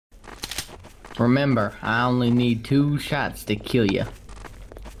Remember, I only need 2 shots to kill you.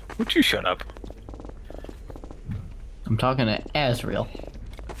 Would you shut up? I'm talking to Azrael.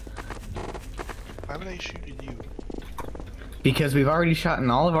 Why would I shoot at you? Because we've already shot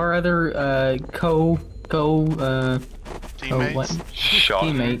in all of our other Teammates?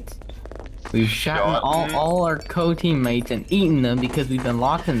 teammates. We've shot in all our co-teammates and eaten them because we've been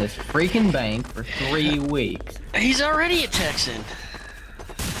locked in this freaking bank for 3 weeks. He's already a Texan.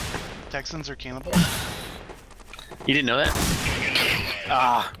 Texans are cannibals? You didn't know that?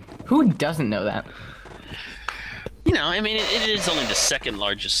 Ah. Who doesn't know that? You know, I mean, it is only the 2nd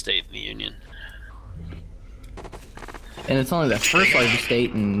largest state in the Union. And it's only the 1st largest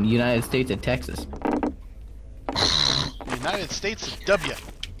state in the United States of Texas. The United States of W.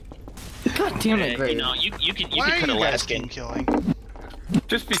 God damn it, Greg. You know, you could Why cut are a you guys last team game. killing?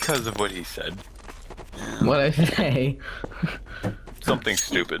 Just because of what he said. What'd I say? Something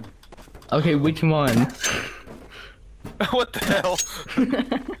stupid. Okay, which one? What the hell?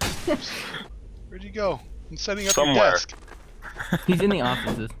 Where'd you go? I'm setting up Somewhere. your desk. He's in the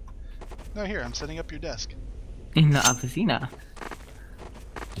offices. No, here, I'm setting up your desk. In the oficina.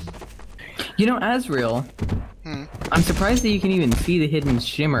 You know, Azrael, I'm surprised that you can even see the hidden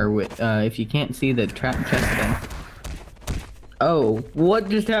shimmer with, if you can't see the trap chest thing. Oh, what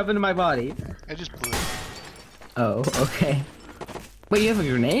just happened to my body? I just blew it. Oh, okay. Wait, you have a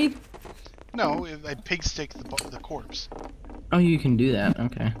grenade? No, I pig stick the corpse. Oh, you can do that.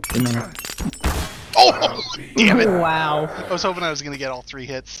 Okay. Didn't know. Oh! Damn it! Wow. I was hoping I was gonna get all 3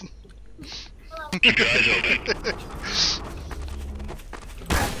 hits.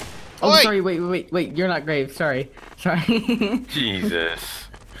 Oh, Oi! sorry. Wait. You're not grave. Sorry. Jesus.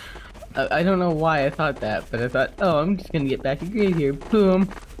 I don't know why I thought that, but I thought, oh, I'm just gonna get back in grave here. Boom.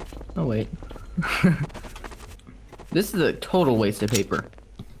 Oh wait. This is a total waste of paper.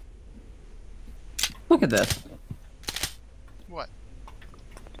 Look at this. What?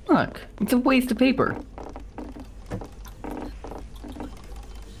 Look, it's a waste of paper.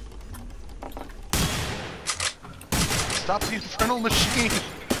 Stop the infernal machine!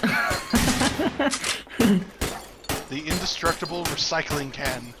 The indestructible recycling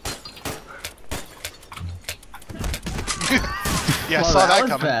can. Yeah, I Well, saw that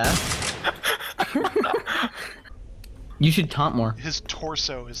was coming. fast. You should taunt more. His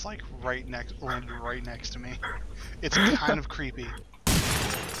torso is like landed right next to me. It's kind of creepy.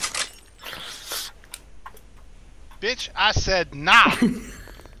 Bitch, I said nah! What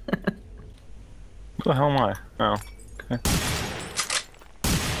the hell am I? Oh, okay.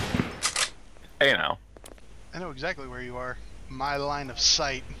 Hey now. I know exactly where you are. My line of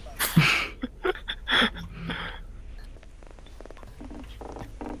sight.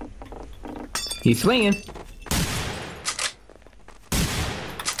 He's swinging.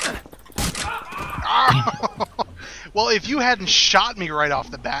 Well, if you hadn't shot me right off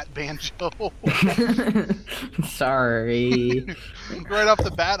the bat, Banjo. Sorry. Right off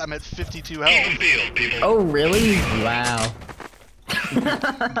the bat, I'm at 52 health. Oh, really? Wow.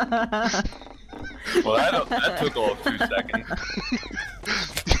 Well, that took all of 2 seconds.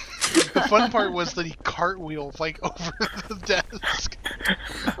 The fun part was that he cartwheeled like over the desk.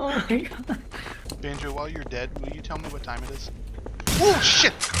 Oh my god. Banjo, while you're dead, will you tell me what time it is? Oh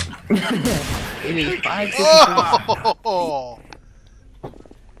shit! It is 5:52. Oh!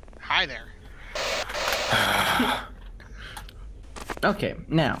 Hi there. Okay,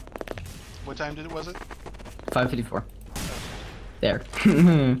 now. What time was it? 5:54. There.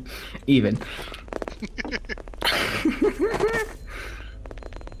 Even.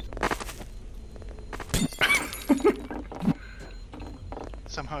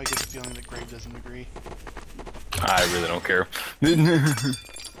 Somehow I get the feeling that Grave doesn't agree. I really don't care.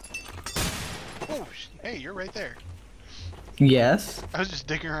 Oh, hey, you're right there. Yes. I was just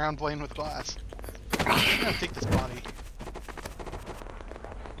digging around playing with glass. I'm gonna take this body.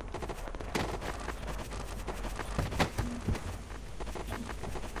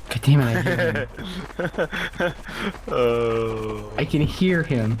 God damn it, I hear him. Oh. I can hear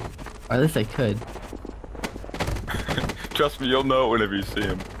him. Or at least I could. Trust me, you'll know it whenever you see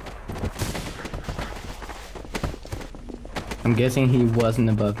him. I'm guessing he wasn't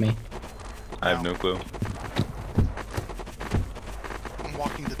above me. I have no clue. I'm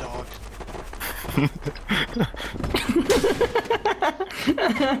walking the dog.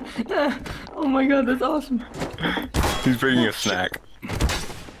 Oh my god, that's awesome. He's bringing a snack.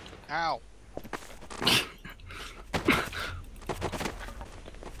 Ow.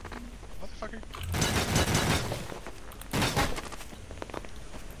 Motherfucker.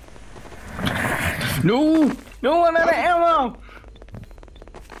 No! No, I'm out of ammo!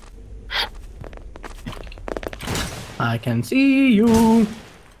 I can see you.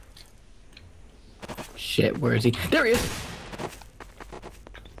 Shit, where is he? There he is!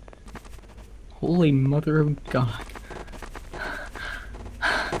 Holy mother of God.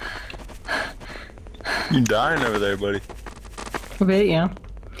 You dying over there, buddy. A bit, yeah.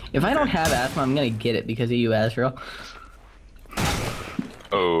 If I don't have asthma, I'm gonna get it because of you, Azrael.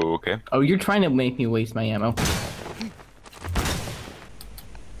 Oh, okay. Oh, you're trying to make me waste my ammo.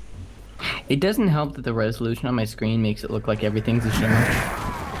 It doesn't help that the resolution on my screen makes it look like everything's a shimmer.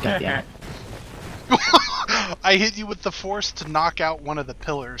 God damn it. I hit you with the force to knock out one of the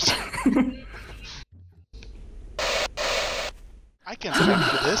pillars. I can't speak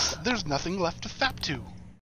for this. There's nothing left to fap to.